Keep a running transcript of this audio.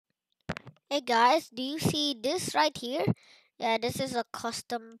Hey guys, do you see this right here? Yeah, this is a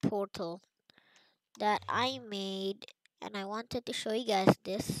custom portal that I made and I wanted to show you guys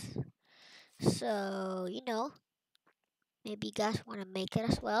this. So, maybe you guys want to make it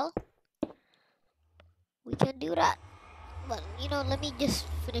as well. We can do that. But, let me just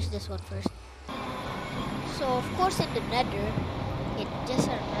finish this one first. So, of course, in the nether, it's just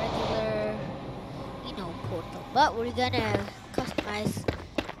a regular, portal. But we're gonna customize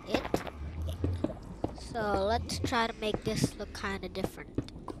it. So, let's try to make this look kind of different.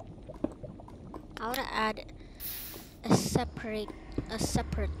 I want to add a separate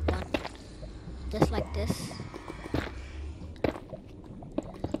one, just like this.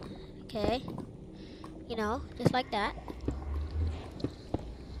 Okay, just like that.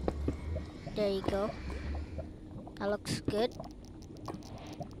 There you go. That looks good.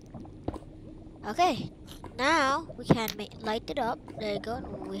 Okay, now we can light it up. There you go.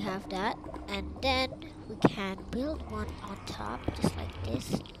 We have that, and then we can build one on top, just like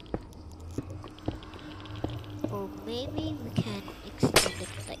this. Or maybe we can extend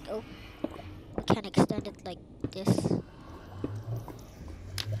it like this.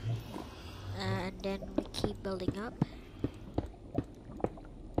 And then we keep building up.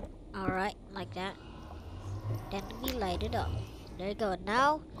 Alright, like that. Then we light it up. There you go.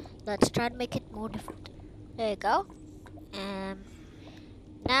 Now let's try to make it more different. There you go. And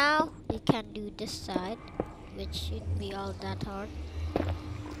now we can do this side, which shouldn't be all that hard.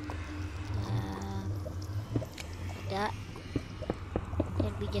 Like that.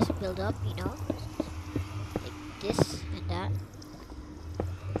 Then we just build up, like this and that.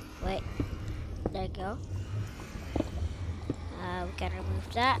 Wait, there you go. We can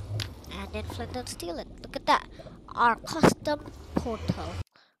remove that, and then flint and steel it. Look at that, our custom portal.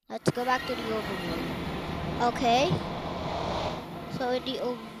 Let's go back to the overworld. Okay, so in the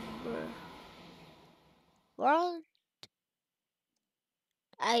overworld,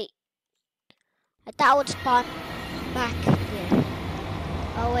 I thought would spawn back there.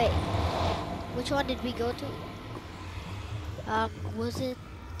 Oh wait, which one did we go to? Was it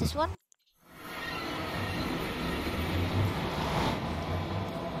this one?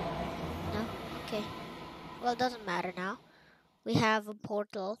 No? Okay. Well, it doesn't matter now. We have a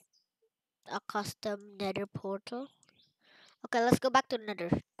portal, a custom nether portal. Okay, let's go back to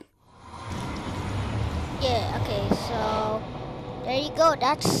nether. Yeah, okay, so there you go.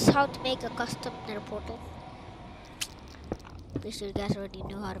 That's how to make a custom nether portal. Pretty sure you guys already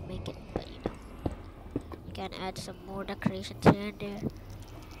know how to make it, but you can add some more decorations here and there.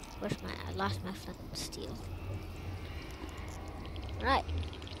 I lost my flint and steel. Right,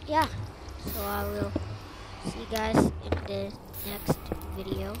 yeah. So I will see you guys in the next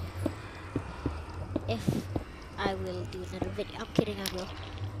video. If I will do another video. I'm kidding, I will.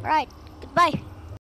 Alright, goodbye.